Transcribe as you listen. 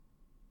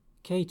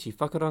Kei te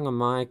whakaranga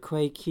mai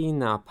koe ki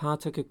ngā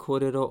pātaka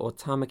kōrero o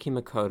Tāmaki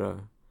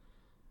Makaurau.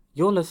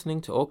 You're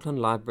listening to Auckland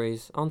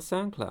Libraries on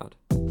SoundCloud.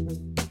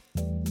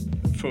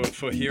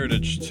 For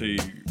heritage to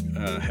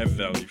have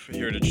value, for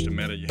heritage to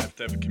matter, you have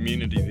to have a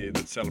community there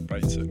that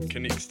celebrates it and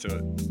connects to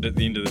it. At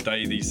the end of the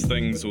day, these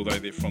things, although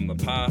they're from the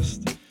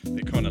past,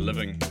 they're kind of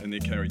living and they're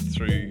carried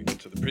through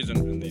into the present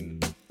and then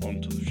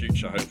on to the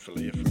future,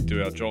 hopefully, if we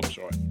do our jobs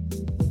right.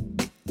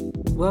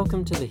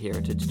 Welcome to the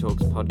Heritage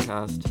Talks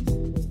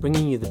podcast,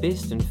 bringing you the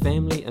best in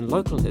family and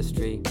local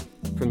history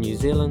from New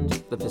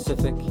Zealand, the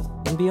Pacific,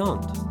 and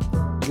beyond.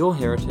 Your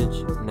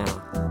heritage now.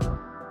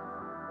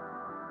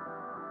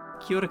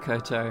 Kia ora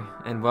koutou,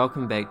 and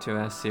welcome back to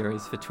our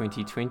series for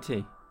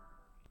 2020.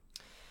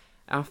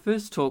 Our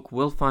first talk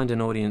will find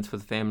an audience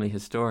with family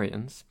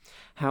historians.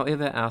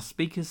 However, our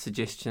speakers'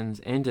 suggestions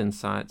and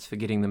insights for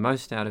getting the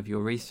most out of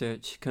your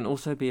research can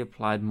also be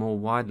applied more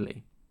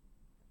widely.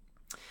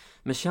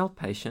 Michelle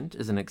Patient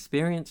is an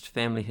experienced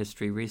family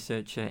history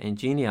researcher and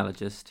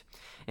genealogist,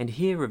 and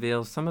here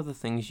reveals some of the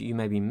things you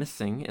may be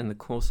missing in the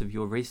course of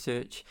your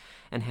research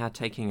and how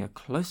taking a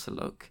closer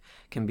look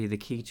can be the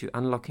key to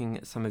unlocking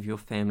some of your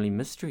family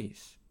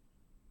mysteries.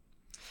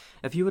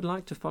 If you would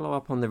like to follow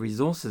up on the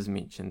resources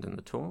mentioned in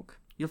the talk,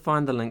 you'll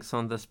find the links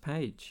on this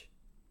page.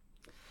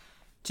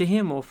 To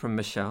hear more from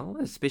Michelle,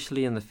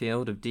 especially in the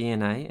field of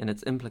DNA and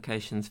its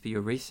implications for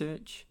your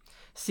research,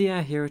 see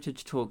our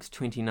Heritage Talks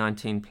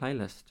 2019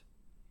 playlist.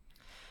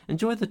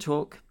 Enjoy the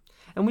talk,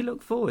 and we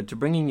look forward to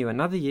bringing you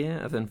another year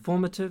of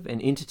informative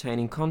and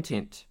entertaining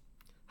content.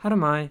 Hara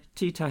mai,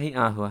 tētahi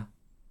āhua.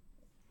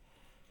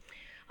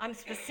 I'm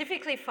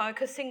specifically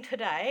focusing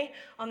today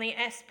on the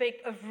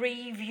aspect of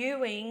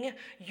reviewing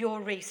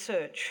your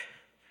research.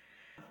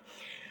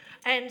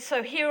 And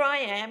so here I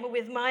am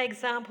with my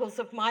examples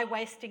of my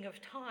wasting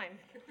of time.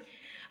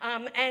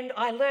 And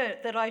I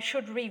learnt that I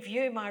should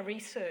review my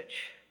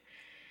research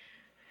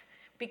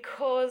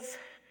because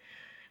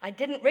I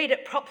didn't read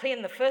it properly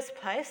in the first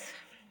place.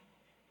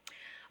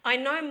 I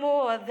know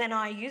more than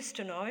I used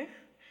to know.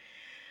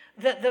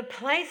 That the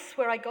place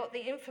where I got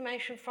the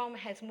information from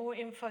has more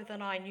info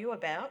than I knew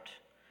about,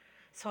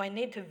 so I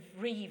need to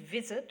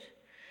revisit.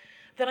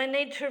 That I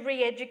need to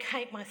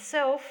re-educate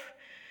myself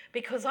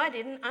because I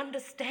didn't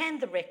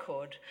understand the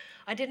record.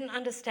 I didn't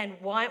understand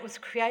why it was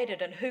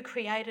created and who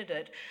created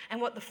it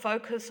and what the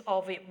focus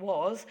of it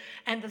was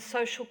and the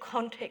social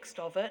context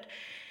of it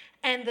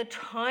and the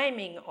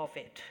timing of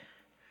it.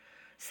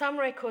 Some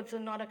records are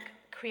not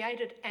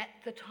created at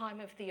the time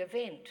of the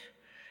event.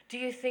 Do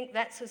you think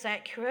that's as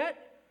accurate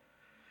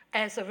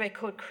as a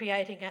record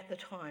creating at the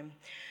time?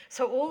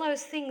 So all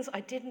those things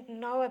I didn't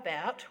know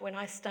about when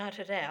I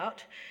started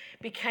out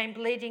became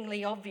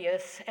bleedingly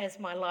obvious as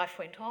my life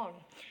went on.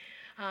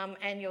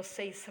 And you'll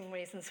see some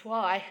reasons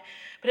why.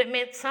 But it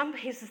meant some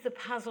pieces of the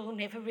puzzle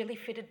never really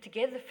fitted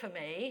together for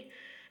me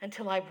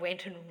until I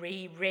went and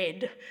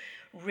reread,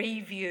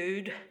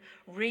 reviewed,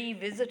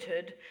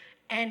 revisited,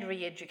 and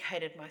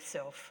re-educated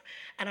myself.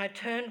 And I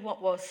turned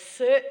what was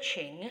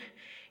searching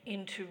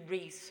into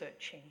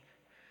researching.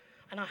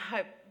 And I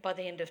hope by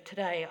the end of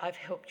today I've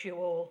helped you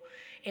all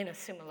in a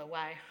similar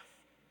way.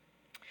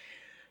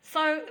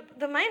 So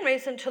the main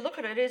reason to look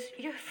at it is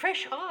you have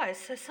fresh eyes.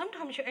 So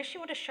sometimes you actually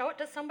want to show it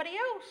to somebody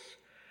else.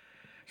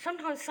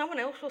 Sometimes someone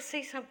else will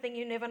see something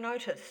you never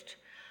noticed.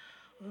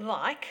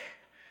 Like,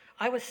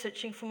 I was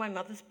searching for my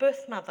mother's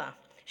birth mother.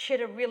 She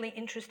had a really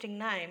interesting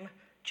name,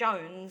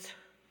 Jones.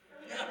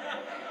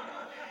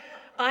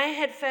 I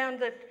had found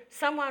that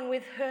someone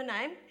with her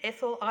name,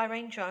 Ethel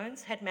Irene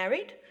Jones, had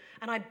married,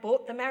 and I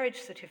bought the marriage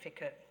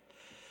certificate.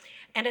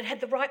 And it had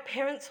the right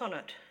parents on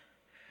it,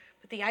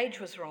 but the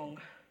age was wrong.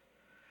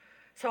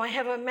 So I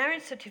have a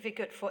marriage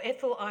certificate for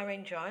Ethel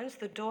Irene Jones,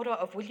 the daughter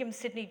of William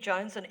Sidney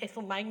Jones and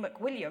Ethel May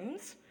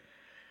McWilliams,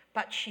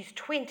 but she's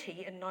 20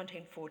 in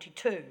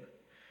 1942.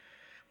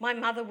 My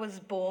mother was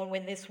born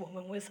when this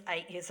woman was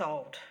 8 years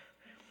old.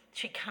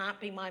 She can't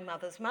be my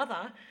mother's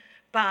mother,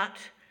 but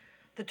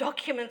the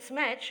documents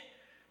match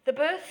the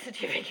birth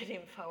certificate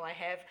info I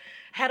have.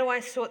 How do I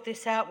sort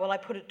this out? Well, I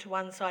put it to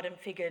one side and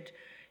figured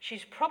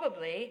she's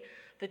probably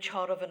the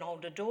child of an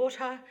older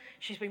daughter.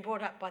 She's been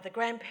brought up by the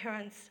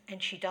grandparents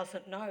and she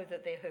doesn't know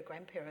that they're her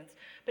grandparents.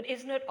 But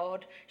isn't it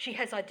odd? She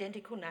has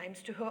identical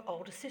names to her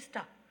older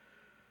sister,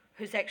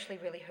 who's actually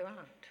really her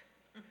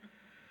aunt.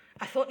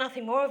 I thought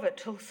nothing more of it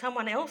till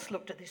someone else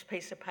looked at this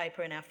piece of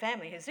paper in our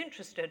family who's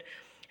interested.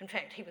 In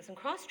fact, he was in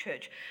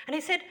Christchurch. And he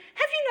said,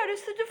 have you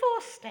noticed the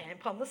divorce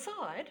stamp on the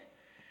side?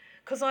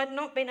 Because I'd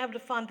not been able to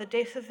find the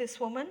death of this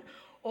woman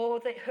or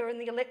her in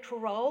the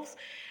electoral rolls.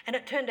 And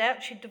it turned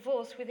out she'd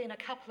divorced within a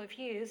couple of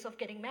years of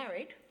getting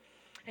married.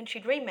 And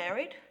she'd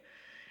remarried.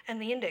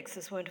 And the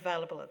indexes weren't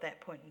available at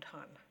that point in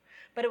time.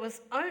 But it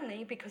was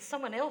only because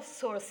someone else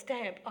saw a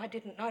stamp I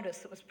didn't notice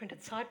that was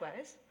printed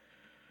sideways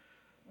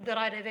that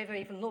I'd have ever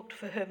even looked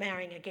for her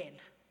marrying again.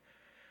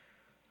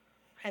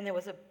 And there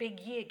was a big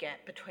year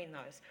gap between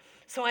those.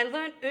 So I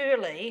learnt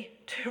early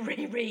to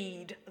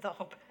reread the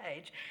whole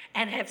page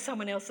and have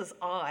someone else's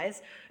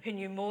eyes, who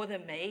knew more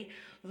than me,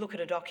 look at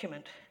a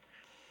document.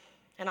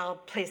 And I'm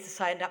pleased to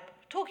say I ended up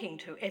talking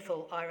to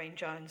Ethel Irene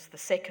Jones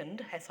II,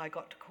 as I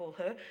got to call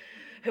her,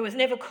 who was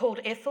never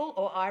called Ethel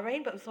or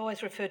Irene, but was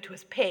always referred to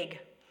as Peg.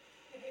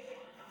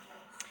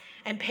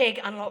 And Peg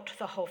unlocked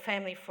the whole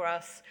family for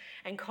us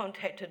and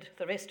contacted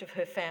the rest of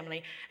her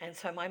family, and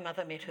so my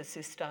mother met her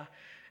sister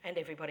and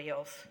everybody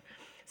else.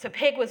 So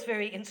Peg was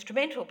very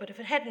instrumental, but if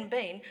it hadn't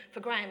been for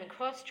Graham in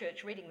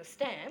Christchurch reading the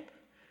stamp,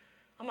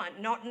 I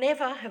might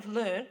never have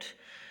learnt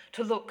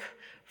to look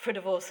for a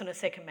divorce and a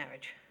second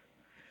marriage,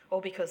 or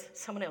because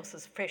someone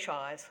else's fresh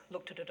eyes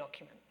looked at a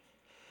document.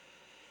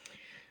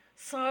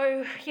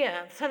 So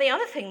the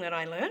other thing that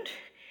I learnt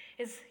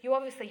is you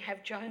obviously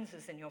have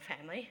Joneses in your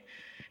family.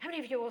 How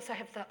many of you also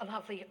have the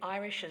lovely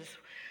Irishes,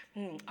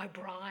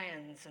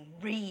 O'Briens and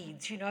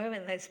Reeds,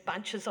 and those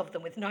bunches of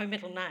them with no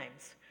middle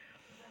names?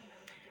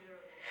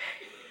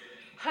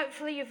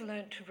 Hopefully you've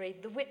learnt to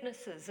read the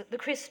witnesses at the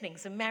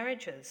christenings and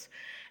marriages,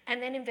 and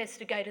then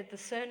investigated the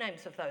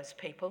surnames of those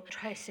people,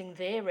 tracing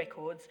their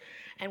records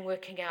and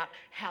working out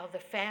how the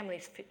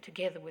families fit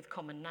together with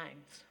common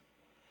names.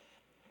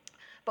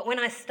 But when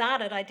I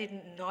started, I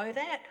didn't know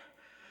that.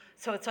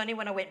 So it's only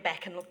when I went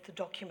back and looked at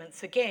the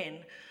documents again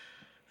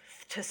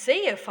to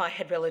see if I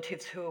had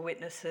relatives who were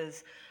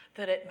witnesses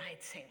that it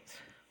made sense.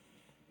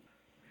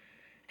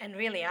 And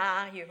really,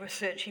 are you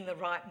researching the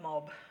right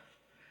mob?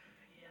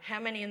 How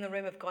many in the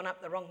room have gone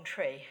up the wrong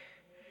tree?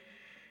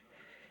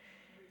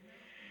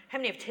 How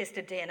many have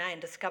tested DNA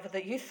and discovered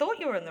that you thought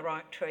you were in the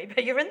right tree,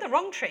 but you're in the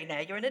wrong tree now?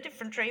 You're in a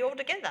different tree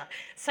altogether.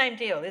 Same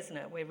deal, isn't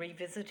it? We're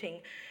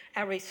revisiting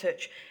our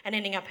research and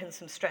ending up in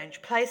some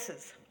strange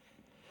places.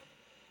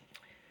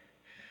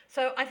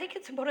 So I think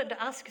it's important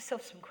to ask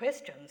yourself some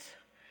questions.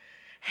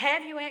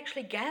 Have you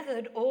actually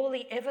gathered all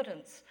the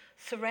evidence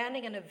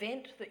surrounding an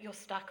event that you're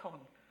stuck on?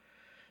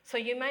 So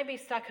you may be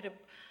stuck at a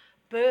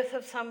birth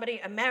of somebody,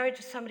 a marriage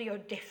of somebody, or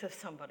death of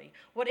somebody.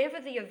 Whatever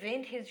the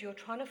event is you're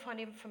trying to find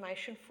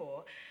information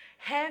for,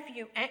 have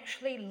you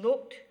actually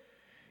looked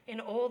in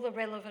all the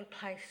relevant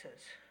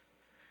places?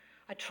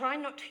 I try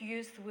not to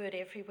use the word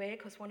everywhere,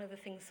 because one of the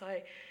things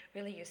I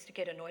really used to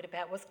get annoyed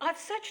about was I've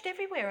searched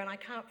everywhere and I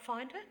can't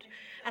find it,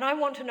 and I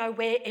want to know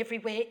where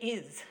everywhere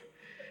is,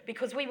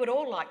 because we would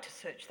all like to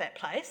search that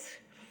place.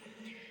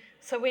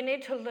 So we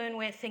need to learn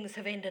where things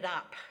have ended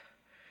up,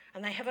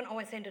 and they haven't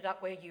always ended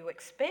up where you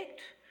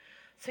expect.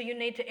 So you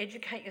need to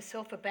educate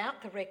yourself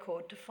about the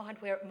record to find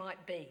where it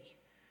might be.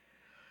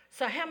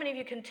 So how many of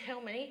you can tell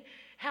me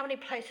how many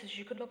places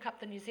you could look up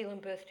the New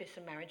Zealand birth, death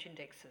and marriage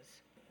indexes?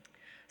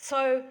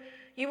 So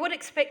you would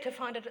expect to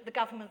find it at the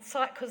government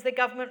site, because they're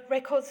government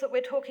records that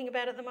we're talking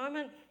about at the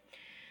moment.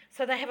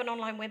 So they have an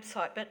online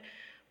website, but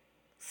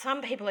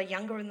some people are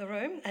younger in the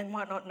room and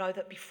might not know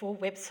that before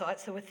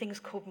websites there were things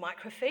called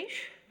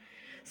microfiche.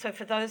 So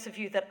for those of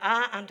you that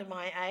are under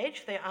my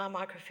age, there are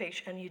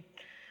microfiche, and you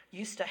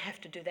used to have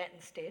to do that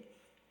instead.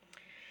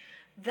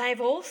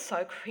 They've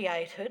also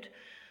created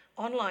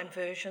online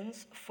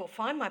versions for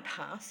Find My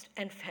Past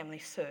and Family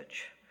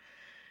Search.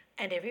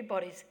 And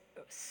everybody's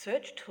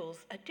search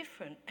tools are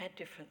different at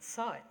different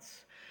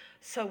sites.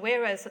 So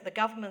whereas at the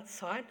government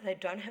site they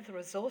don't have the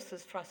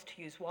resources for us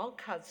to use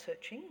wildcard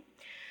searching,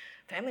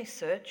 Family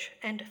Search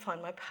and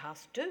Find My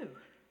Past do.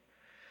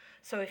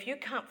 So if you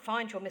can't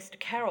find your Mr.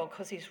 Carroll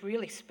because he's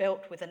really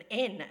spelt with an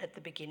N at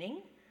the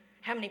beginning,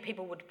 how many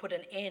people would put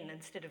an N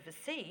instead of a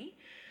C?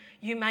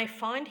 You may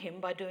find him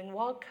by doing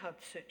wildcard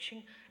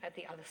searching at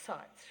the other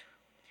sites.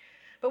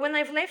 But when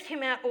they've left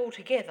him out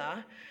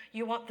altogether,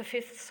 you want the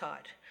fifth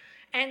site,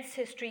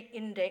 Ancestry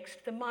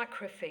Indexed, the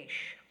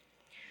microfiche.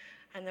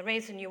 And the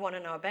reason you want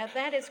to know about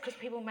that is because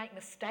people make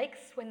mistakes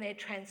when they're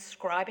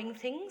transcribing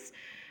things,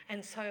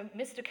 and so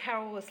Mr.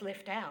 Carroll was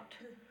left out.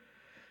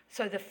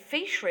 So the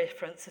fiche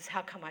reference is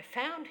how come I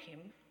found him,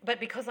 but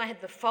because I had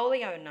the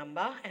folio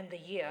number and the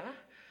year,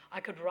 I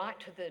could write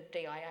to the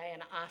DIA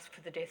and ask for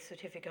the death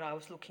certificate I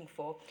was looking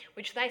for,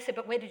 which they said,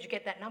 but where did you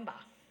get that number?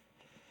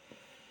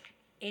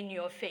 In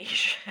your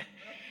fiche.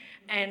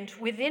 And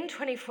within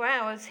 24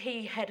 hours,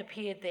 he had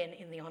appeared then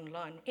in the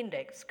online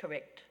index,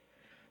 correct?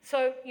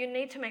 So you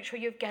need to make sure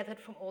you've gathered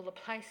from all the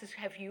places.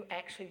 Have you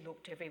actually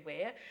looked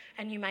everywhere?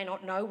 And you may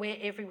not know where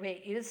everywhere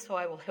is, so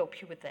I will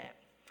help you with that.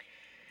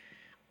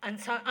 And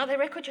so are there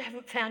records you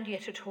haven't found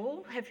yet at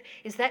all?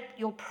 Is that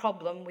your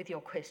problem with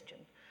your question?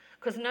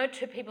 Because no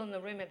two people in the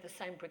room have the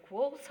same brick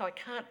wall, so I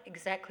can't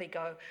exactly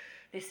go,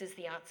 this is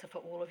the answer for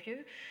all of you.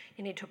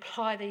 You need to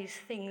apply these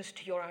things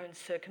to your own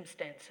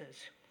circumstances.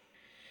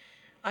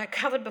 I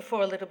covered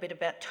before a little bit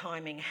about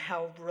timing,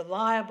 how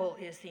reliable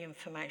is the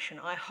information.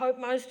 I hope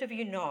most of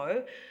you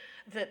know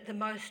that the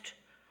most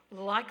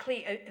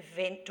likely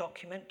event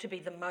document to be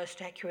the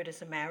most accurate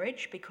is a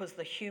marriage, because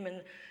the human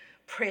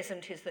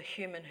present is the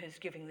human who's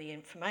giving the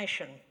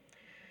information.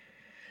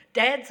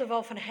 Dads have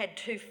often had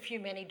too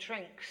many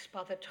drinks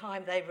by the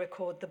time they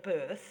record the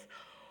birth,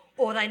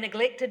 or they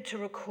neglected to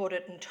record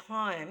it in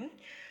time,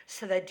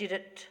 so they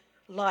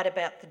lied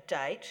about the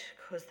date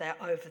because they're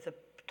over the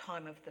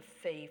time of the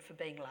fee for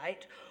being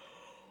late,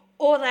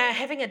 Or they're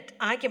having an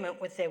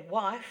argument with their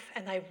wife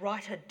and they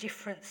write a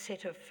different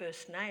set of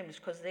first names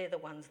because they're the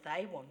ones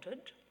they wanted.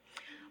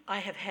 I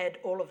have had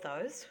all of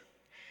those.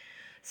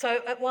 So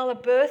while a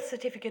birth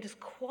certificate is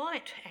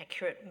quite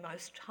accurate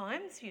most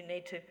times, you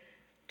need to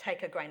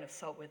take a grain of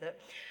salt with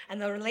it.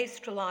 And the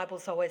least reliable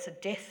is always a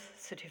death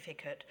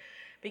certificate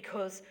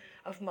because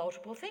of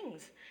multiple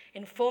things.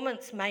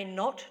 Informants may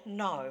not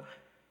know.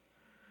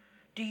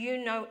 Do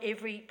you know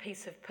every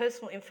piece of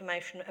personal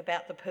information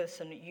about the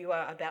person you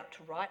are about to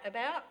write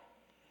about?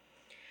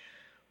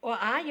 Or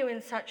are you in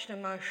such an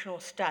emotional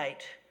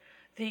state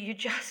that you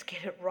just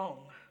get it wrong?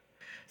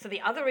 So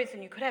the other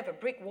reason you could have a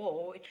brick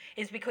wall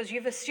is because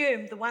you've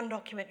assumed the one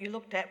document you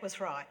looked at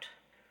was right.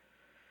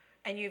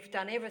 And you've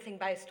done everything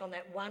based on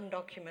that one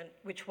document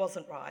which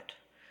wasn't right,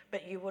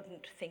 but you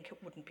wouldn't think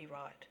it wouldn't be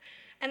right.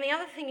 And the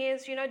other thing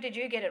is, did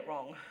you get it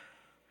wrong?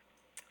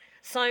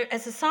 So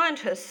as a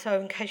scientist,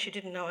 so in case you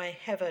didn't know, I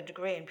have a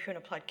degree in pure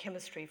and applied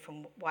chemistry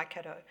from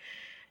Waikato,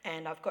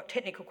 and I've got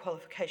technical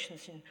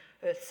qualifications in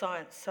earth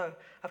science, so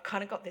I've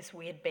kind of got this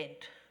weird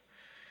bent.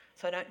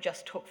 So I don't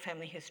just talk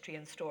family history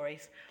and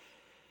stories.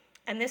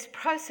 And this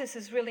process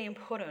is really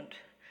important.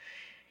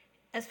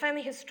 As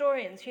family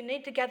historians, you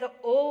need to gather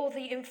all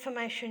the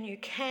information you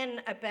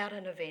can about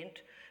an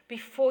event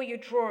before you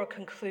draw a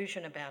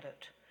conclusion about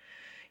it.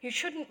 You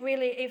shouldn't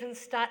really even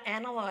start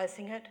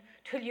analysing it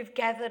till you've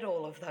gathered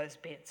all of those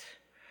bits.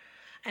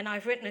 And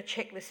I've written a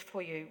checklist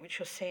for you, which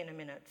you'll see in a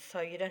minute,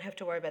 so you don't have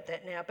to worry about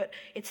that now. But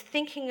it's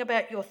thinking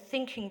about your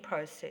thinking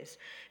process.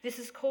 This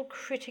is called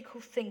critical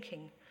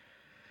thinking.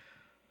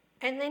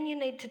 And then you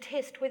need to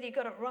test whether you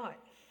got it right.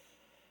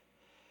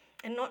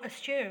 And not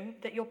assume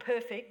that you're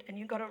perfect and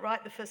you got it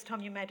right the first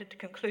time you made it to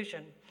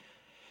conclusion.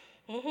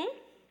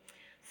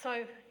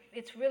 So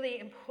it's really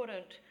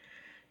important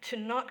to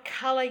not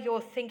colour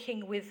your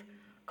thinking with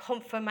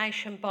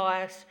confirmation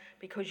bias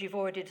because you've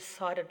already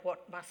decided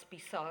what must be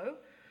so,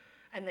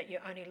 and that you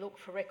only look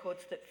for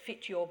records that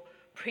fit your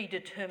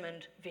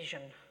predetermined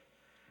vision.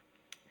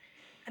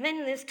 And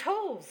then there's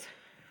tools.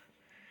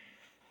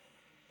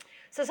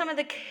 So some of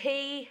the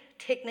key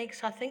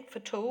techniques, I think, for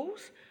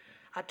tools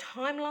are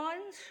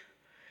timelines,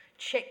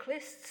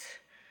 checklists,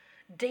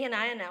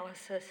 DNA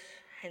analysis,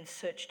 and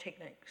search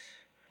techniques.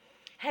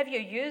 Have you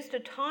used a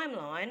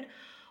timeline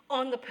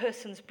on the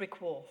person's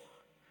brick wall?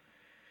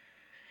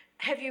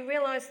 Have you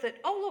realised that,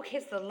 oh look,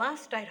 here's the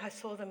last date I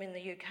saw them in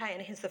the UK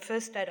and here's the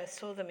first date I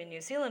saw them in New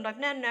Zealand. I've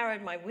now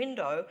narrowed my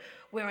window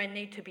where I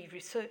need to be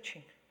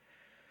researching.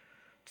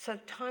 So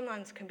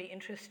timelines can be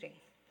interesting.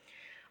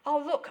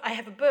 Oh look, I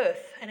have a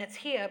birth and it's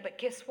here, but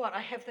guess what?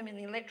 I have them in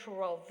the electoral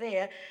roll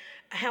there.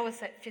 How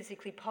is that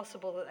physically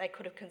possible that they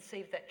could have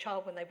conceived that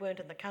child when they weren't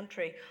in the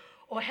country?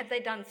 Or had they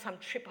done some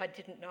trip I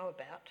didn't know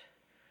about?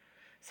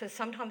 So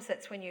sometimes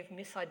that's when you've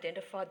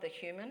misidentified the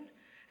human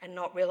and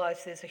not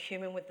realised there's a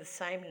human with the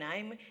same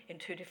name in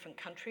two different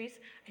countries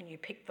and you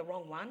picked the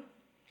wrong one.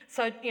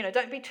 So,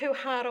 don't be too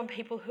hard on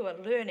people who are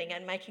learning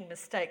and making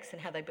mistakes in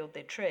how they build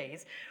their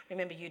trees.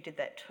 Remember, you did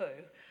that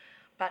too.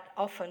 But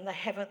often they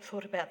haven't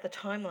thought about the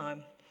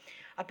timeline.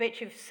 I bet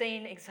you've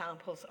seen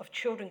examples of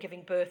children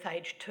giving birth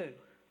age 2.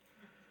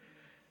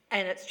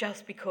 And it's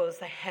just because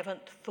they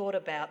haven't thought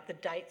about the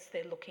dates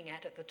they're looking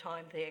at the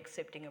time they're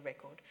accepting a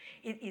record.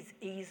 It is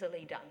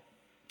easily done.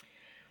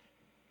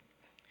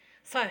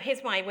 So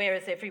here's my where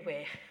is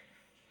everywhere.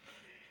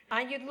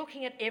 Are you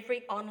looking at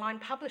every online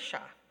publisher?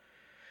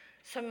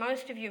 So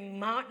most of you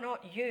might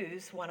not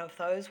use one of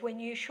those when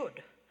you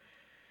should.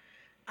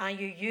 Are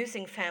you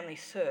using Family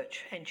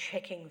Search and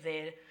checking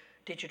their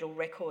digital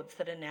records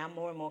that are now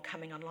more and more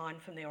coming online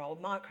from their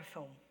old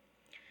microfilm?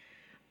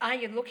 Are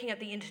you looking at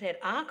the Internet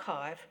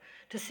Archive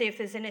to see if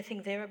there's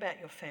anything there about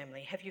your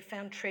family? Have you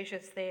found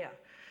treasures there?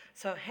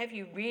 So have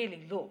you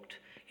really looked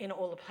in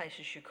all the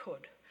places you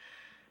could?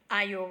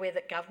 Are you aware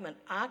that government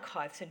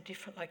archives in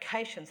different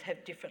locations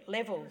have different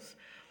levels?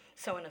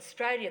 So in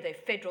Australia, they're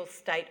federal,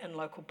 state and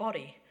local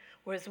body,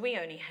 whereas we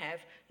only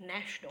have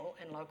national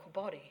and local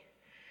body.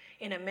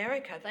 In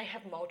America, they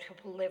have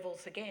multiple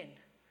levels again.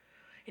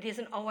 It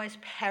isn't always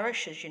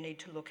parishes you need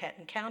to look at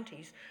and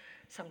counties.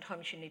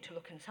 Sometimes you need to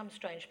look in some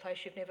strange place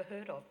you've never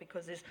heard of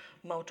because there's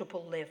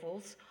multiple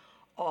levels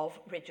of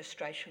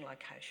registration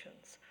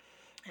locations.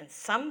 And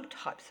some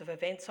types of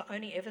events are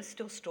only ever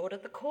still stored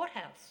at the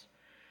courthouse.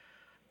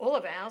 All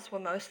of ours were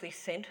mostly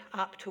sent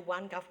up to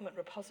one government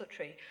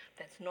repository.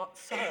 That's not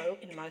so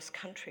in most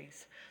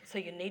countries. So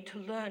you need to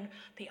learn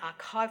the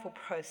archival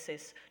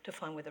process to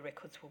find where the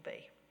records will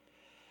be.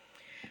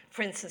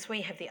 For instance, we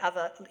have the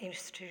other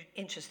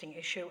interesting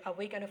issue. Are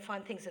we going to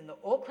find things in the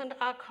Auckland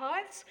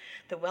archives,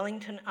 the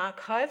Wellington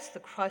archives,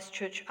 the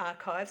Christchurch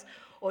archives,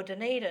 or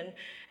Dunedin?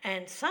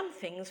 And some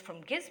things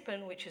from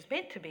Gisborne, which is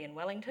meant to be in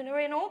Wellington,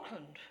 are in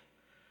Auckland.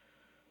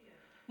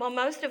 While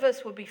most of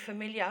us will be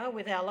familiar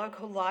with our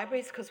local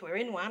libraries because we're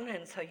in one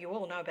and so you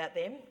all know about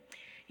them,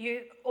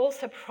 you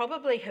also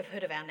probably have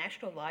heard of our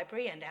National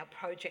Library and our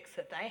projects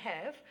that they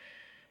have,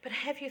 but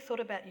have you thought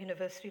about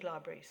university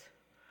libraries?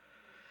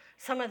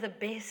 Some of the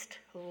best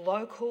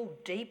local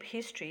deep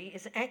history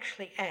is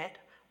actually at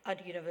a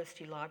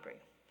university library.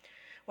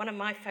 One of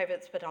my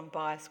favourites, but I'm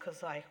biased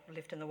because I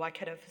lived in the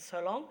Waikato for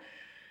so long,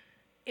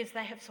 is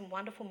they have some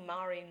wonderful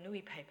Maori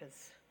nui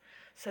papers.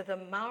 So the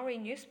Maori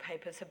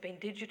newspapers have been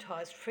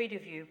digitised free to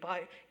view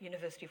by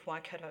University of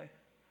Waikato.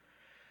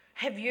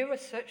 Have you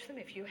researched them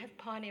if you have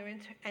pioneer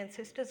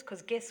ancestors?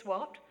 Because guess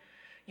what?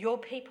 Your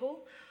people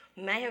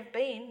may have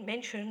been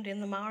mentioned in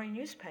the Maori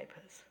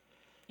newspapers.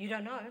 You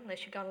don't know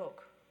unless you go and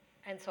look.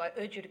 And so I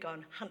urge you to go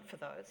and hunt for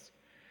those.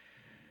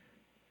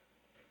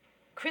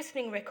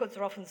 Christening records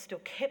are often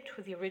still kept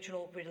with the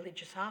original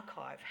religious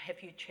archive.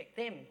 Have you checked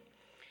them?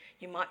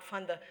 You might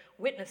find the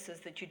witnesses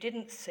that you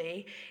didn't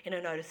see in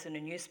a notice in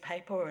a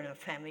newspaper or in a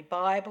family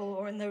Bible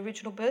or in the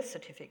original birth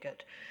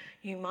certificate.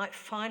 You might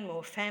find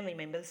more family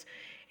members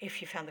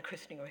if you found the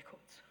christening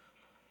records.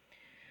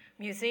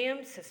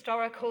 Museums,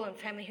 historical and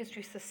family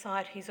history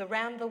societies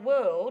around the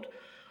world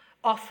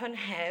often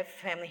have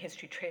family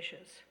history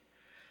treasures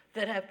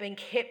that have been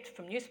kept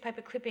from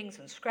newspaper clippings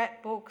and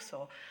scrapbooks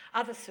or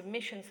other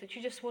submissions that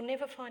you just will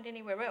never find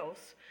anywhere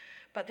else.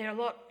 But they're a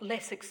lot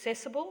less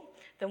accessible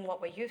than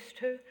what we're used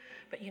to,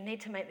 but you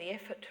need to make the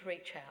effort to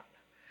reach out.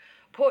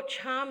 Port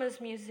Chalmers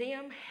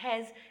Museum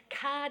has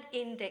card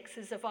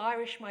indexes of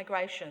Irish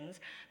migrations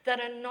that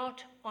are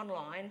not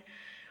online,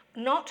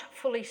 not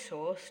fully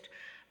sourced,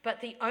 but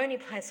the only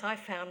place I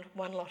found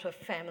one lot of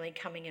family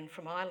coming in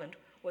from Ireland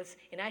was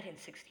in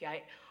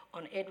 1868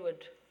 on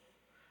Edward,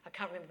 I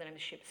can't remember the name of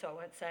the ship, so I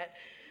won't say it.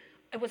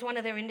 It was one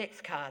of their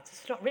index cards.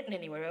 It's not written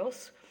anywhere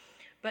else.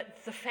 But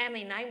the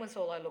family name was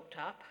all I looked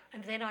up,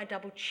 and then I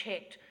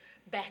double-checked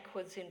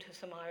backwards into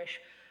some Irish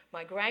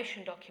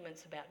migration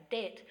documents about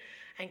debt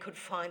and could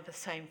find the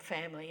same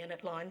family, and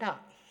it lined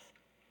up.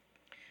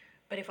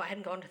 But if I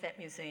hadn't gone to that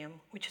museum,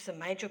 which is a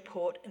major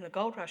port in the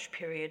Gold Rush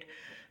period,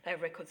 they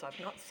have records I've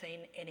not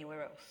seen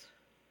anywhere else.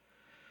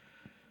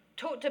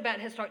 Talked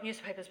about historic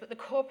newspapers, but the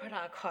corporate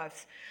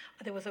archives.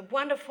 There was a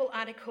wonderful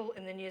article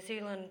in the New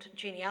Zealand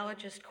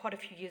Genealogist quite a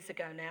few years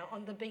ago now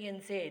on the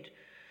BNZ,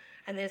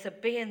 and there's a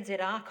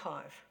BNZ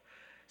archive.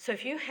 So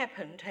if you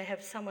happen to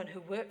have someone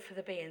who worked for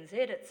the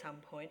BNZ at some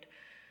point,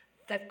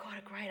 they've got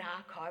a great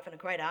archive and a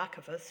great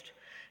archivist.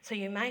 So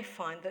you may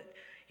find that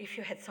if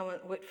you had someone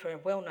that worked for a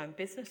well-known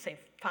business, say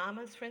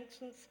farmers, for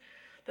instance,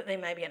 that there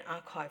may be an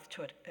archive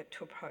to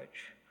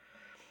approach.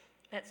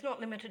 That's not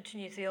limited to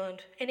New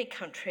Zealand. Any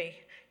country,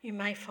 you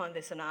may find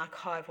there's an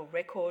archival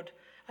record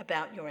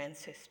about your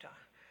ancestor.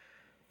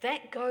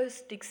 That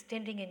goes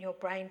extending in your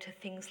brain to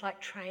things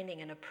like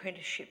training and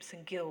apprenticeships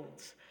and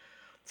guilds.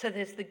 So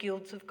there's the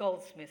guilds of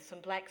goldsmiths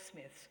and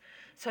blacksmiths.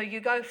 So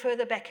you go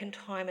further back in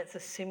time, it's a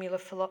similar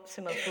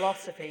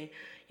philosophy.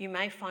 You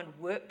may find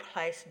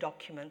workplace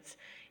documents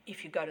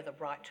if you go to the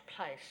right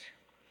place.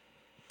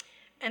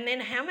 And then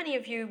how many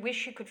of you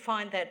wish you could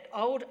find that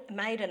old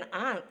maiden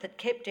aunt that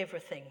kept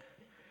everything?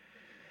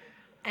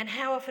 And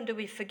how often do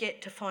we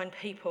forget to find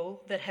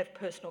people that have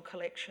personal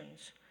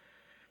collections?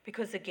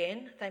 Because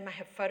again, they may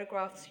have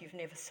photographs you've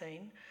never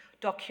seen,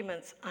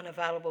 documents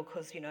unavailable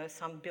because,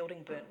 some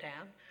building burnt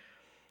down.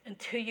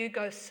 Until you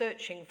go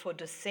searching for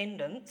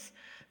descendants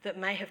that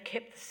may have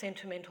kept the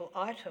sentimental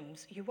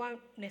items, you won't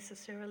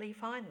necessarily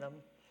find them.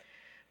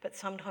 But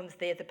sometimes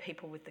they're the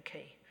people with the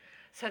key.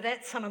 So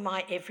that's some of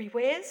my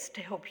everywheres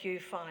to help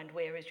you find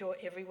where is your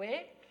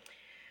everywhere.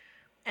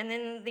 And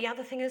then the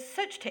other thing is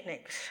search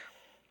techniques.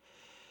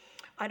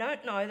 I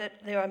don't know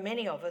that there are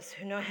many of us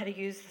who know how to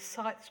use the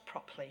sites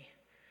properly.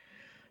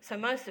 So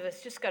most of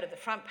us just go to the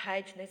front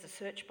page and there's a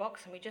search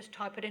box and we just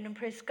type it in and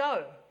press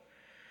go.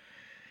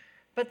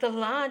 But the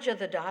larger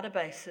the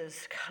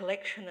databases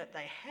collection that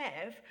they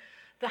have,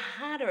 the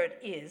harder it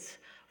is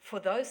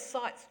for those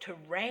sites to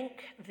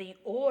rank the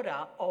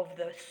order of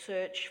the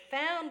search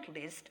found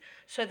list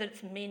so that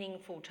it's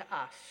meaningful to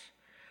us.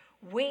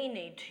 We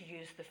need to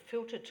use the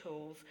filter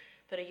tools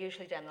that are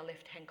usually down the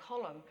left-hand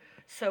column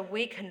so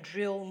we can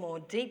drill more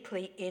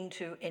deeply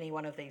into any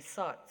one of these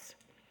sites.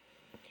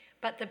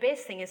 But the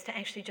best thing is to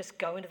actually just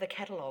go into the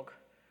catalogue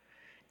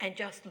and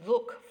just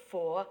look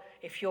for,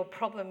 if your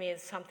problem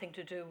is something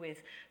to do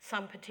with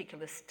some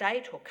particular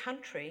state or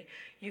country,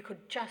 you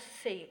could just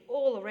see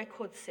all the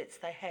record sets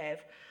they have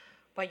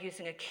by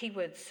using a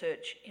keyword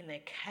search in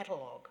their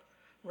catalogue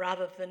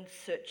rather than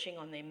searching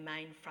on their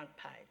main front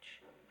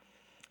page.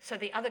 So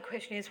the other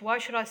question is, why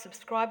should I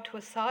subscribe to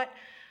a site?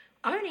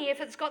 Only if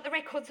it's got the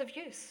records of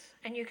use.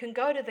 And you can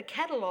go to the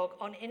catalogue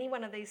on any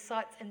one of these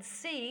sites and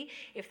see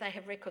if they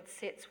have record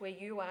sets where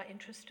you are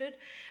interested,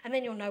 and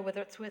then you'll know whether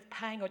it's worth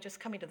paying or just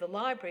coming to the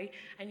library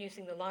and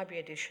using the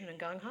library edition and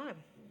going home.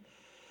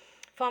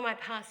 Find My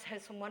Past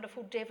has some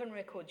wonderful Devon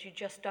records you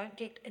just don't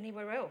get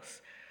anywhere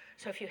else.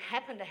 So if you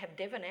happen to have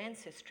Devon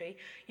ancestry,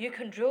 you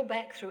can drill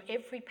back through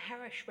every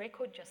parish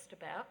record just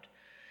about,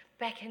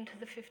 back into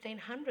the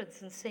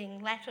 1500s and seeing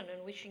Latin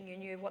and wishing you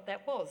knew what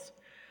that was.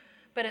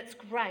 But it's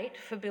great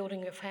for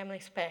building your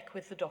families back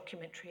with the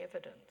documentary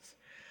evidence.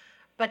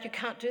 But you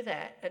can't do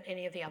that at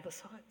any of the other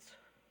sites.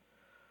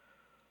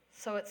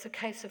 So it's a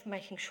case of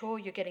making sure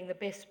you're getting the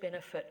best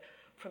benefit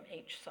from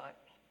each site.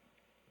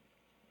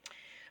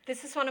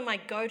 This is one of my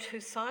go-to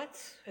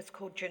sites. It's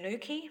called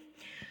Genuki.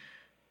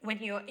 When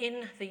you're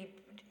in the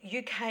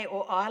UK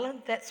or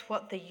Ireland, that's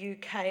what the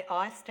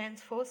UKI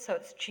stands for, so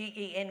it's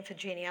GEN for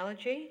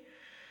genealogy,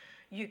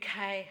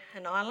 UK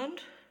and Ireland.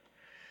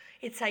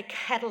 It's a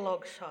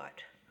catalogue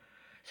site.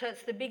 So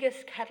it's the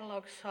biggest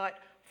catalogue site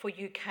for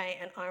UK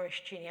and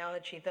Irish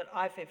genealogy that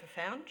I've ever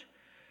found.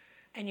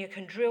 And you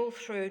can drill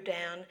through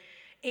down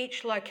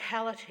each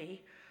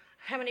locality.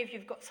 How many of you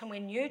have got somewhere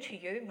new to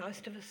you?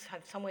 Most of us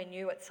have somewhere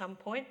new at some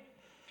point.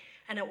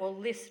 And it will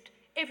list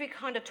every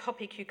kind of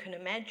topic you can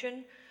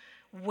imagine,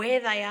 where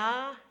they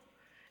are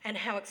and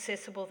how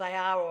accessible they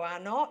are or are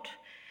not,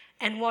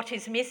 and what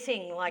is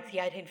missing, like the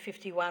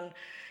 1851,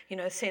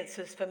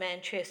 census for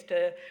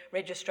Manchester,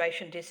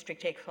 registration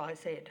district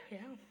XYZ. Yeah.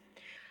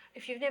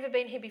 If you've never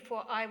been here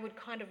before, I would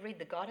kind of read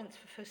the guidance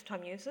for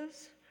first-time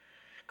users,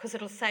 because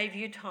it'll save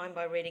you time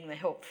by reading the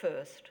help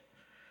first.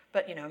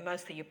 But,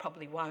 mostly you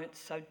probably won't,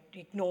 so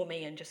ignore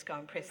me and just go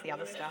and press the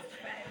other stuff.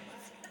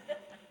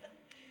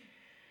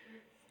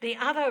 The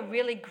other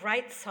really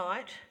great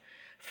site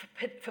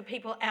for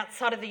people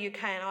outside of the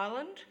UK and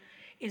Ireland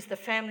is the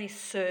Family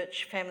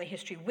Search Family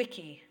History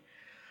Wiki.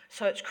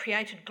 So it's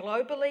created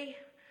globally.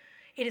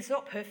 It is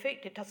not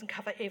perfect. It doesn't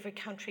cover every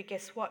country.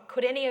 Guess what?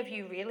 Could any of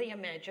you really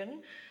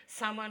imagine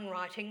someone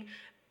writing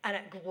a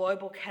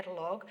global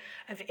catalogue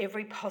of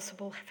every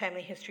possible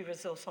family history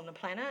resource on the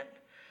planet?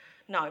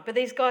 No, but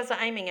these guys are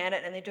aiming at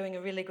it and they're doing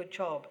a really good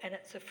job. And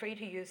it's a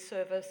free-to-use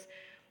service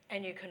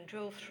and you can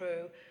drill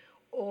through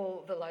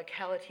all the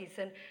localities,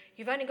 and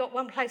you've only got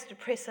one place to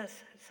press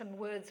some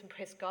words and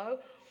press go,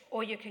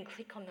 or you can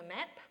click on the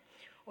map,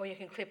 or you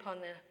can click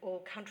on the All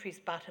Countries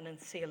button and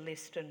see a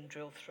list and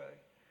drill through.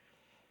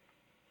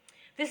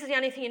 This is the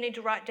only thing you need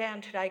to write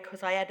down today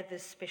because I added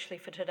this specially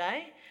for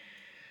today.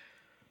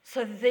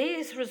 So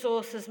these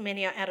resources,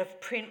 many are out of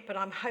print, but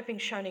I'm hoping,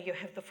 Shona, you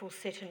have the full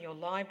set in your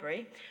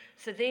library.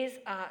 So these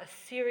are a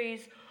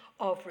series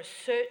of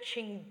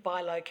researching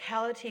by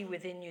locality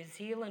within New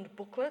Zealand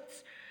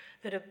booklets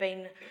that have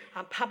been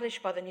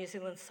published by the New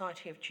Zealand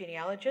Society of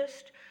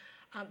Genealogists.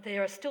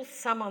 There are still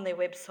some on their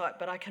website,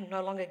 but I can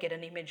no longer get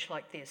an image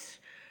like this.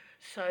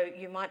 So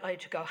you might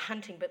need to go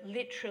hunting, but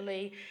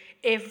literally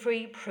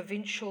every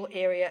provincial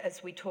area,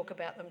 as we talk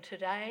about them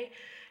today,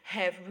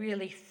 have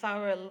really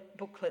thorough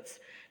booklets.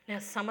 Now,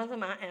 some of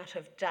them are out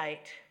of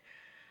date,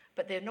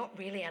 but they're not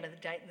really out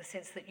of date in the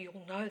sense that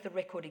you'll know the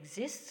record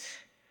exists.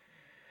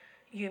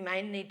 You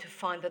may need to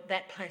find that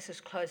that place is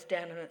closed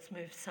down and it's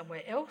moved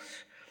somewhere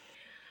else.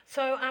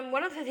 So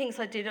one of the things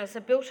I did is I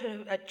built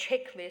a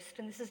checklist,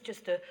 and this is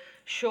just a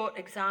short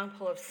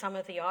example of some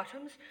of the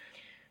items.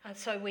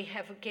 So we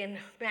have, again,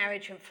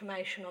 marriage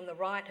information on the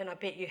right, and I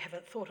bet you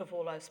haven't thought of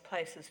all those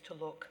places to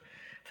look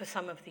for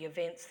some of the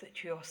events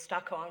that you're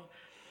stuck on.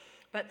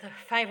 But the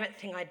favourite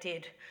thing I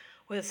did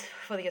was,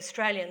 for the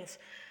Australians,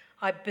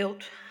 I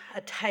built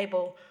a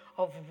table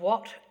of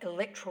what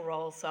electoral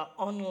rolls are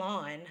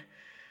online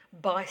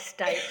by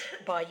state,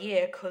 by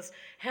year, because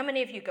how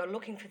many of you go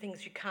looking for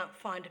things you can't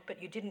find, but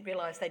you didn't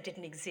realise they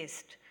didn't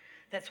exist?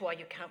 That's why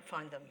you can't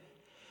find them.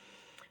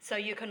 So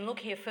you can look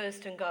here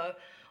first and go,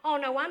 oh,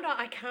 no wonder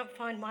I can't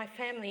find my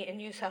family in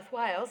New South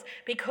Wales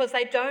because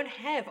they don't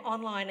have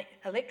online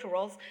electoral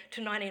rolls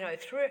to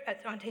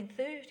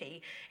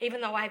 1930,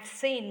 even though I've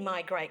seen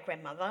my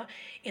great-grandmother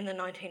in the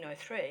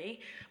 1903,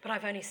 but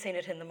I've only seen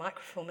it in the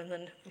microfilm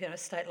in the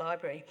State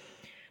Library.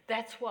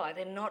 That's why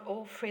they're not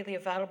all freely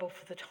available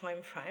for the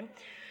time frame.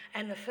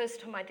 And the first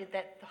time I did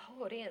that, the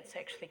whole audience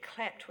actually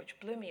clapped, which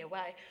blew me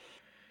away,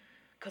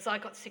 because I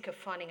got sick of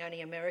finding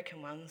only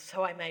American ones,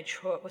 so I made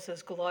sure it was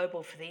as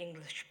global for the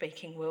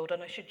English-speaking world,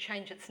 and I should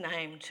change its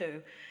name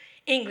to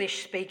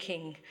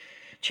English-speaking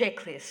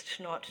checklist,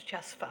 not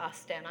just for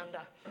us down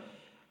under.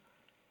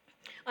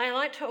 I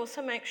like to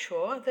also make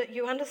sure that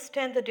you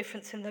understand the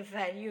difference in the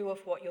value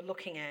of what you're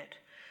looking at,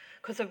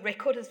 because a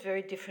record is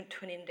very different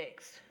to an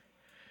index.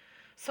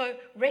 So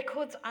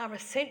records are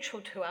essential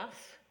to us.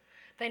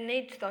 They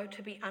need, though,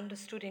 to be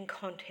understood in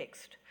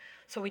context.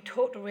 So we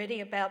talked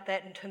already about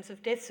that in terms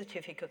of death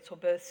certificates or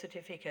birth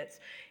certificates.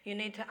 You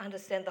need to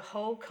understand the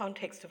whole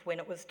context of when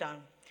it was done.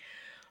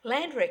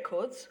 Land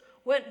records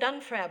weren't done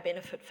for our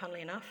benefit,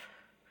 funnily enough.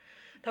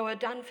 They were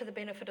done for the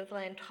benefit of the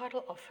Land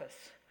Title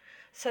Office.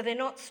 So they're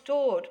not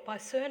stored by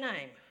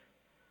surname.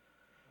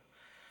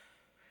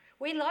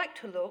 We like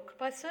to look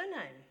by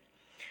surname.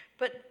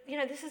 But,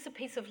 this is a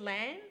piece of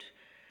land.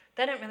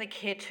 They don't really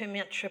care too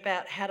much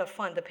about how to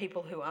find the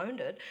people who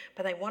owned it,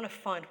 but they want to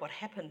find what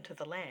happened to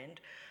the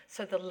land.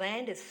 So the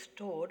land is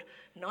stored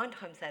 9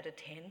 times out of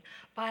 10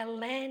 by a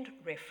land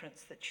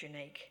reference that's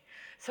unique.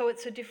 So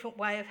it's a different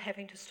way of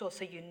having to store.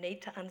 So you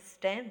need to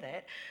understand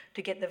that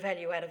to get the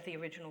value out of the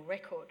original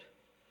record.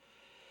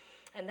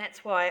 And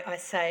that's why I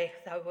say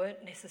they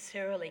weren't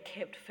necessarily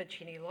kept for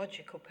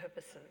genealogical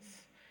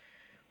purposes.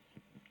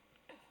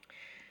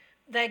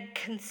 They're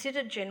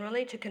considered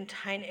generally to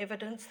contain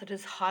evidence that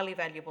is highly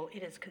valuable.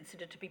 It is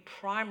considered to be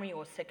primary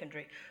or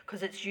secondary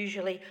because it's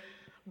usually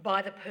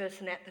by the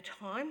person at the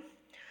time,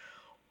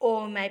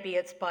 or maybe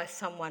it's by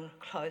someone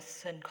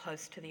close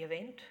to the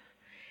event.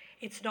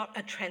 It's not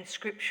a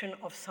transcription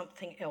of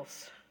something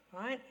else,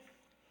 right?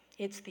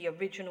 It's the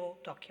original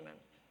document.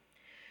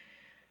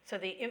 So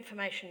the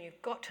information,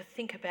 you've got to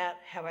think about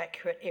how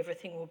accurate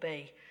everything will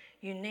be.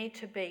 You need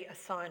to be a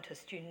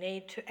scientist. You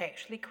need to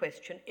actually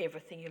question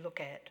everything you look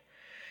at.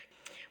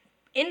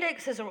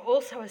 Indexes are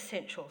also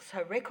essential.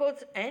 So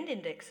records and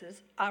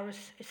indexes are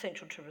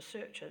essential to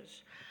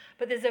researchers.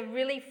 But there's a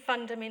really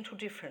fundamental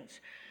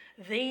difference.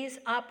 These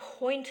are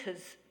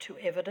pointers to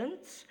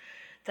evidence.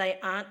 They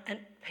aren't a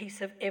piece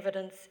of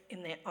evidence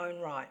in their own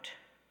right.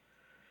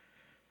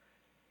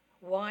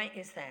 Why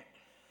is that?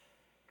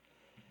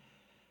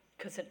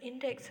 Because an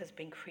index has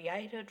been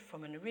created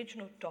from an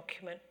original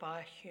document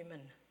by a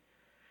human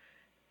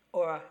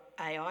or an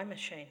AI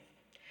machine.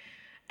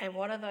 And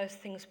what are those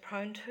things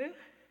prone to?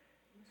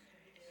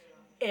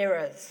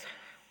 Errors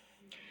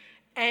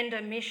and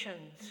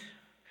omissions.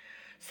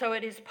 So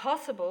it is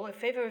possible,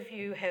 if ever of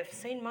you have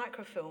seen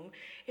microfilm,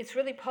 it's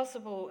really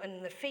possible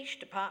in the fiche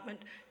department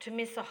to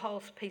miss a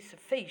whole piece of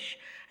fiche,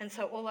 and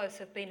so all those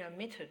have been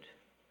omitted.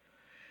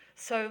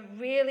 So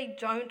really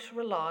don't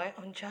rely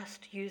on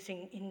just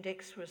using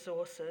index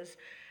resources,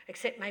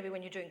 except maybe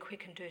when you're doing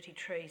quick and dirty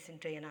trees in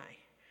DNA.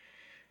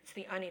 It's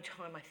the only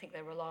time I think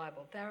they're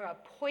reliable. They're a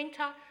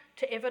pointer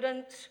to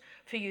evidence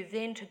for you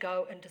then to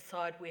go and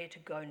decide where to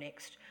go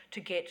next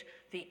to get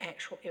the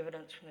actual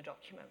evidence from the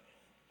document.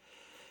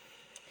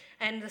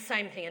 And the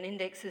same thing, an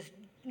index is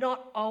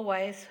not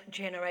always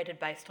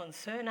generated based on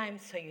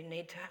surnames, so you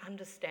need to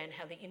understand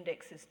how the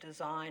index is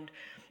designed.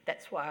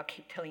 That's why I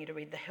keep telling you to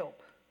read the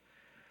help.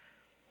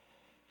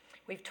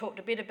 We've talked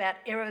a bit about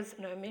errors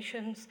and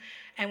omissions,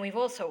 and we've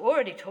also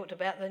already talked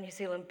about the New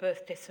Zealand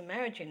birth, deaths and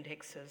marriage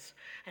indexes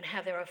and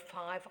how there are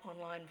 5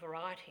 online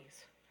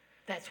varieties.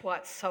 That's why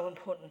it's so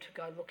important to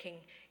go looking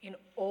in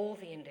all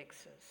the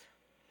indexes.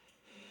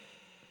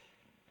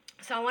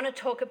 So I want to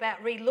talk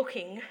about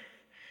re-looking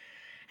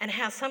and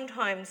how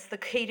sometimes the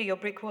key to your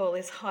brick wall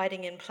is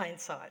hiding in plain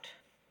sight.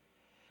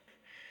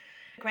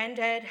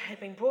 Granddad had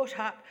been brought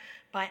up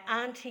by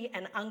Auntie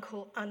and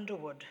Uncle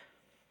Underwood.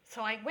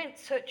 So I went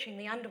searching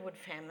the Underwood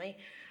family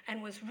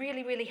and was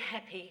really, really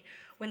happy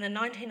when the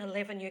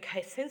 1911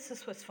 UK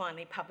census was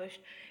finally published,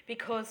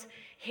 because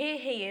here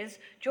he is,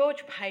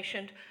 George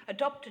Patient,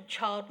 adopted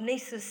child,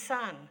 niece's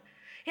son.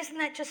 Isn't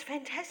that just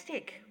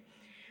fantastic?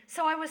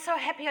 So I was so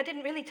happy I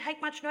didn't really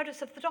take much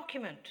notice of the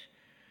document.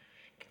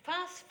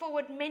 Fast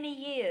forward many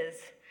years,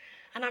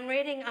 and I'm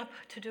reading up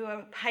to do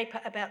a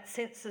paper about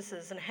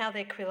censuses and how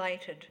they're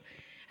collated.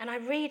 And I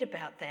read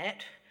about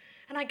that,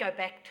 and I go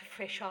back to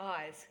fresh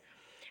eyes.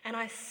 And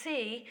I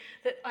see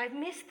that I've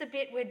missed the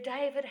bit where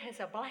David has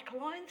a black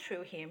line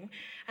through him.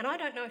 And I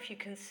don't know if you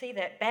can see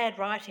that bad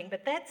writing,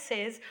 but that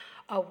says,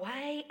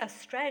 "Away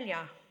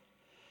Australia."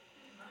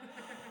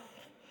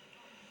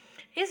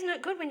 Isn't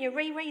it good when you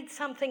reread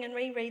something and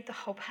reread the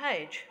whole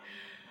page?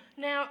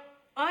 Now,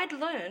 I'd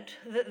learnt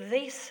that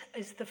this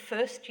is the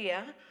first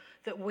year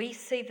that we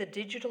see the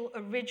digital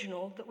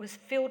original that was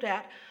filled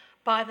out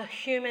by the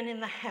human in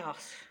the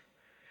house,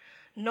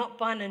 not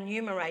by an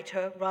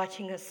enumerator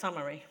writing a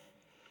summary.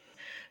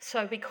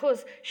 So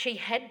because she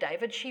had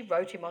David, she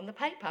wrote him on the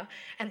paper,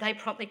 and they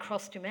promptly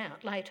crossed him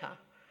out later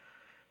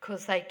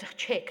because they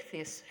check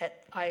this,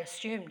 I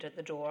assumed, at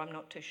the door. I'm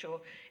not too sure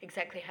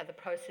exactly how the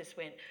process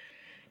went.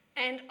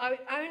 And I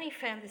only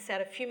found this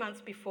out a few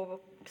months before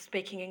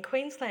speaking in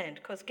Queensland,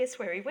 because guess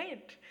where he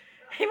went?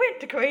 He went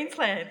to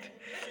Queensland.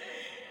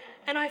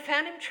 And I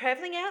found him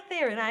travelling out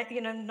there in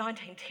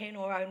 1910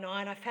 or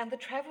 09. I found the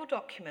travel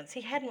documents.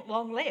 He hadn't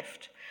long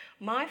left.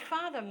 My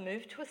father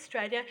moved to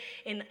Australia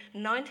in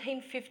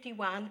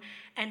 1951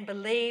 and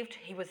believed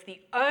he was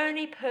the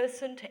only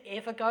person to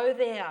ever go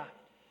there.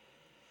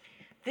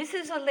 This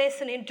is a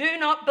lesson in do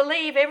not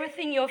believe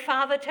everything your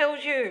father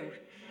tells you.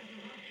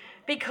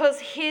 Because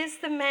here's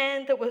the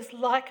man that was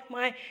like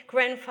my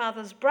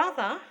grandfather's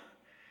brother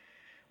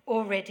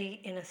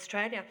already in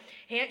Australia.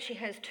 He actually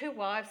has 2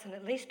 wives and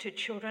at least 2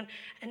 children,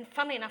 and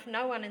funnily enough,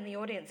 no one in the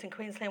audience in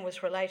Queensland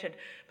was related.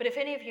 But if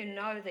any of you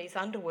know these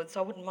Underwoods,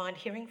 I wouldn't mind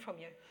hearing from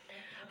you.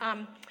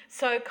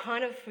 So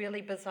kind of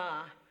really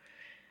bizarre.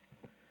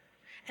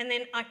 And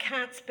then I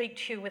can't speak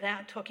to you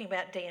without talking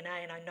about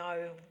DNA, and I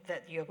know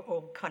that you're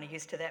all kind of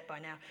used to that by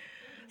now.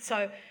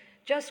 So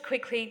just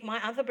quickly, my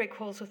other brick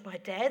walls with my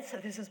dad. So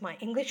this is my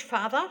English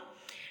father.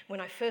 When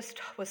I first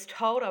was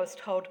told,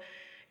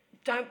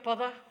 don't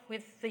bother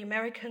with the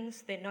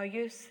Americans, they're no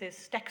use, there's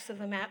stacks of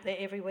them out there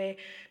everywhere.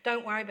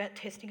 Don't worry about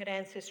testing at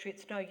Ancestry,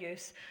 it's no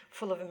use,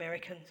 full of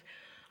Americans.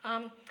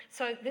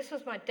 So this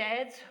was my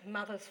dad's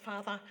mother's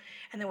father,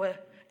 and there were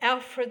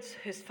Alfreds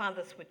whose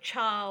fathers were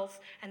Charles,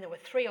 and there were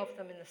 3 of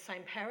them in the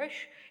same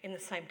parish in the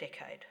same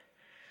decade.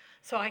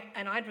 So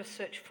I'd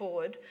researched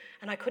forward,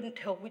 and I couldn't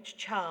tell which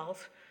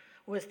Charles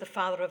was the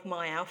father of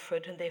my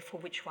Alfred, and therefore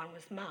which one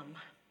was mum,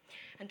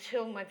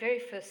 until my very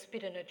first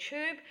spit in a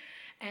tube,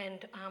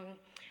 and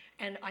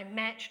and I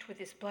matched with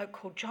this bloke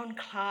called John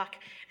Clark,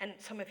 and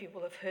some of you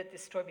will have heard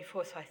this story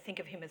before, so I think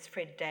of him as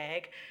Fred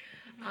Dagg.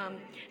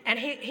 And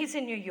he's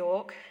in New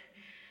York,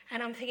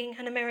 and I'm thinking,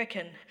 an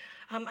American.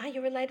 Are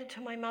you related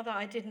to my mother?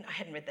 I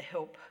hadn't read The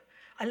Help.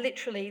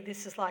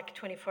 This is like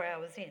 24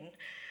 hours in,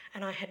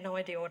 and I had no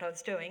idea what I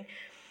was doing.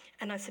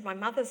 And I said, my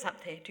mother's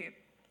up there, do you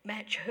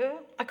match her?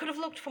 I could have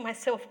looked for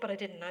myself, but I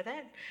didn't know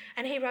that.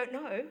 And he wrote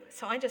no,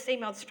 so I just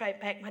emailed straight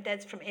back, my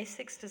dad's from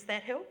Essex, does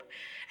that help?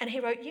 And he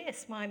wrote,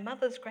 yes, my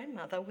mother's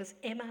grandmother was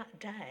Emma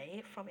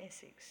Day from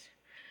Essex.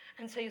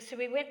 And so you see,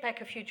 we went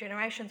back a few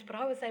generations, but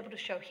I was able to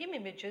show him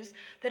images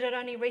that had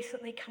only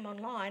recently come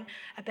online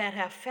about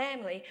our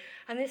family.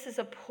 And this is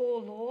a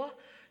poor law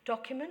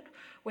document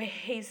where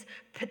he's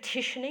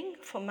petitioning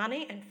for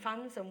money and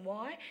funds and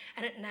why,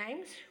 and it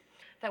names.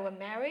 They were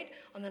married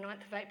on the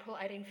 9th of April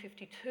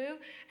 1852,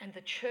 and the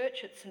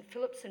church at St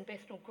Philip's in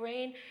Bethnal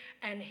Green,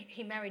 and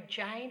he married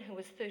Jane, who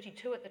was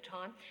 32 at the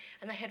time,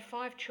 and they had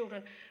 5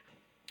 children.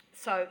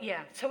 So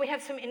we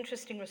have some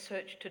interesting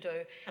research to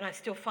do, and I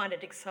still find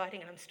it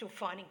exciting, and I'm still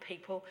finding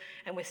people,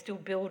 and we're still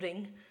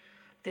building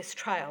this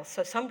trail.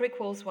 So some brick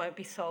walls won't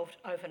be solved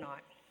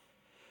overnight.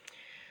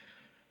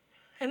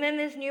 And then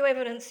there's new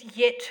evidence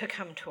yet to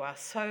come to us.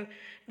 So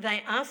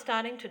they are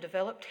starting to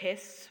develop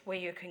tests where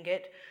you can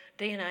get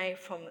DNA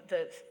from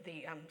the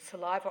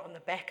saliva on the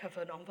back of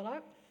an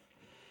envelope.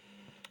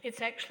 It's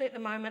actually at the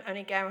moment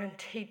only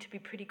guaranteed to be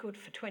pretty good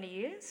for 20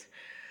 years.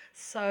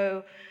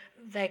 So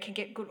they can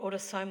get good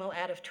autosomal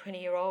out of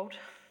 20-year-old.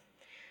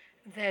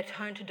 They're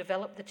trying to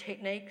develop the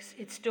techniques.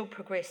 It's still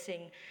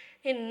progressing.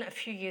 In a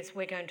few years,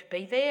 we're going to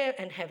be there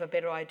and have a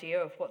better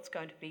idea of what's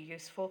going to be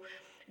useful.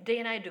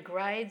 DNA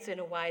degrades in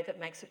a way that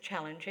makes it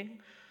challenging.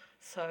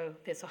 So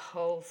there's a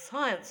whole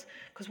science,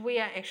 because we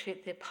are actually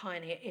at the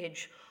pioneer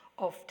edge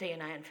of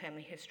DNA and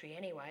family history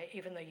anyway.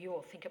 Even though you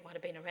all think it might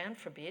have been around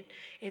for a bit,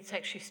 it's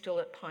actually still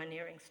at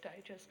pioneering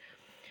stages.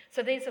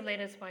 So these are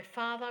letters my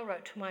father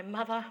wrote to my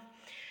mother,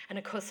 and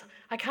of course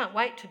I can't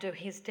wait to do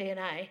his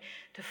DNA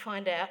to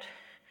find out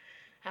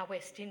our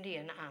West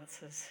Indian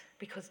answers,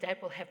 because Dad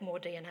will have more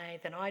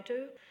DNA than I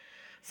do.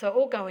 So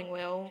all going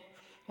well,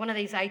 one of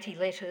these 80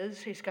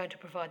 letters is going to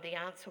provide the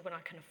answer when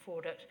I can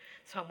afford it,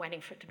 so I'm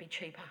waiting for it to be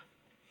cheaper.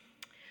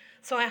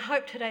 So I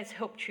hope today's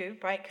helped you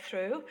break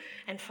through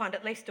and find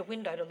at least a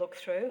window to look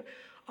through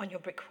on your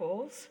brick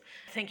walls.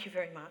 Thank you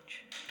very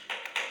much.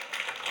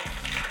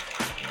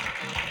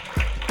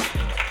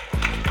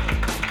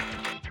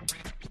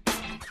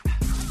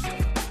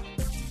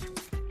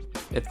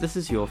 If this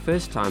is your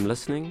first time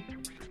listening,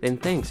 then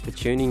thanks for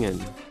tuning in.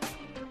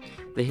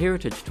 The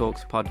Heritage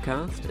Talks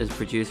podcast is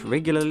produced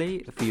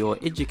regularly for your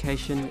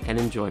education and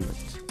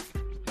enjoyment.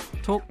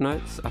 Talk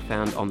notes are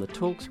found on the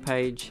Talks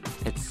page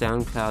at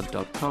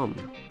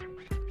soundcloud.com.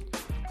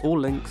 All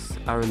links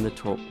are in the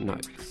talk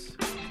notes.